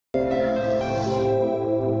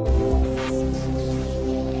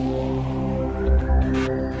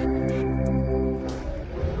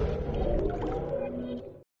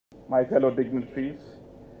my fellow dignitaries,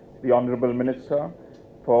 the Honorable Minister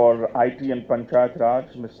for IT and Panchayat Raj,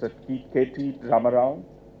 Mr. K.T. Ramarao,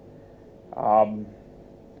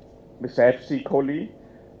 Mr. F.C. Kohli,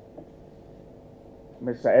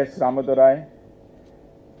 Mr. S. Ramadurai,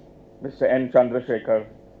 Mr. N. Chandrasekhar,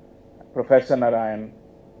 Professor Narayan,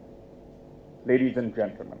 ladies and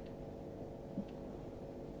gentlemen.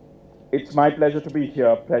 It's my pleasure to be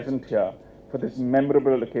present here for this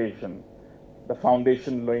memorable occasion, the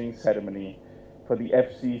foundation laying ceremony for the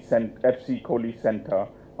F.C. Kohli Center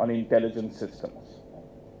on Intelligent Systems.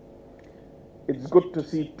 It's good to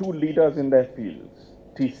see two leaders in their fields,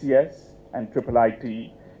 TCS and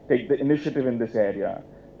IIIT, take the initiative in this area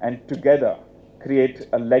and together create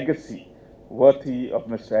a legacy worthy of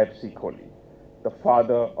Mr. F.C. Kohli, the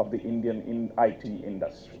father of the Indian IT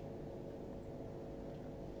industry.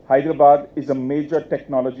 Hyderabad is a major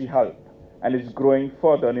technology hub and is growing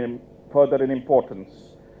further in importance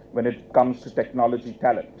when it comes to technology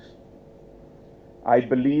talent. I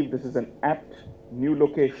believe this is an apt new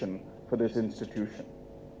location for this institution.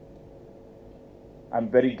 I'm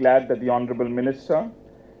very glad that the Honorable Minister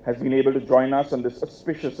has been able to join us on this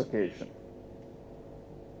auspicious occasion.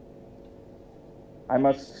 I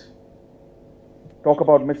must talk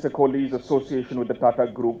about Mr. Kohli's association with the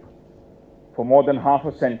Tata Group for more than half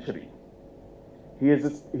a century. He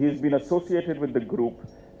has been associated with the group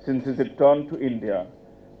since his return to India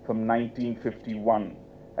from 1951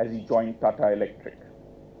 as he joined Tata Electric.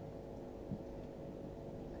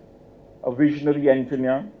 A visionary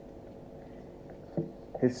engineer,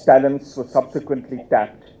 his talents were subsequently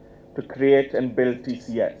tapped to create and build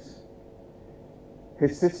TCS.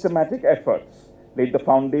 His systematic efforts laid the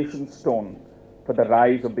foundation stone for the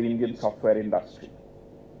rise of the Indian software industry.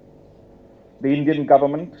 The Indian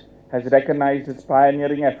government has recognized his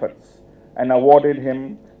pioneering efforts and awarded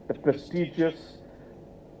him the prestigious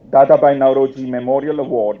Dadabhai Naoroji Memorial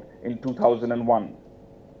Award in 2001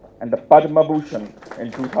 and the Padma Bhushan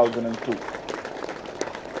in 2002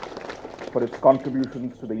 for his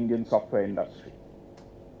contributions to the Indian software industry.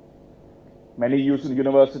 Many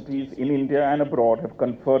universities in India and abroad have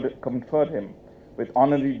conferred him with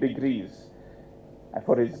honorary degrees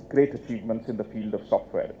for his great achievements in the field of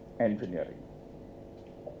software engineering.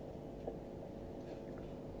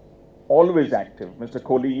 Always active, Mr.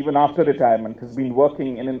 Kohli, even after retirement, has been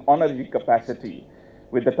working in an honorary capacity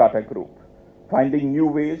with the Tata Group, finding new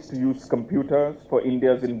ways to use computers for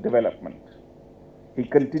India's development. He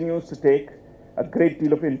continues to take a great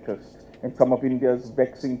deal of interest in some of India's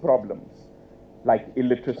vexing problems, like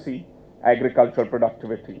illiteracy, agricultural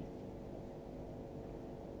productivity.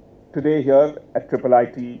 Today here at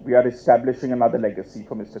IIIT, we are establishing another legacy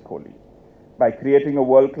for Mr. Kohli by creating a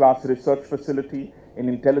world-class research facility in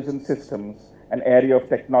intelligent systems, an area of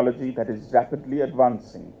technology that is rapidly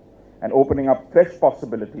advancing and opening up fresh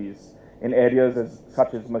possibilities in areas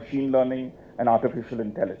such as machine learning and artificial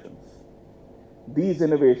intelligence. These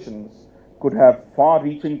innovations could have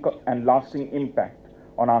far-reaching and lasting impact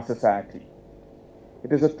on our society.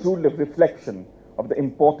 It is a true reflection of the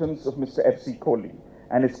importance of Mr. F.C. Kohli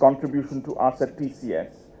and his contribution to us at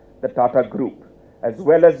TCS, the Tata Group, as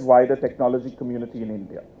well as wider technology community in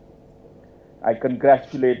India. I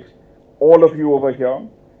congratulate all of you over here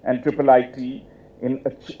and IIIT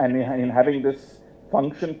in having this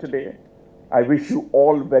function today. I wish you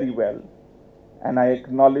all very well, and I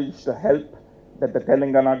acknowledge the help that the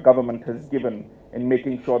Telangana government has given in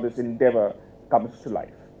making sure this endeavor comes to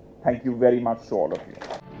life. Thank you very much to all of you.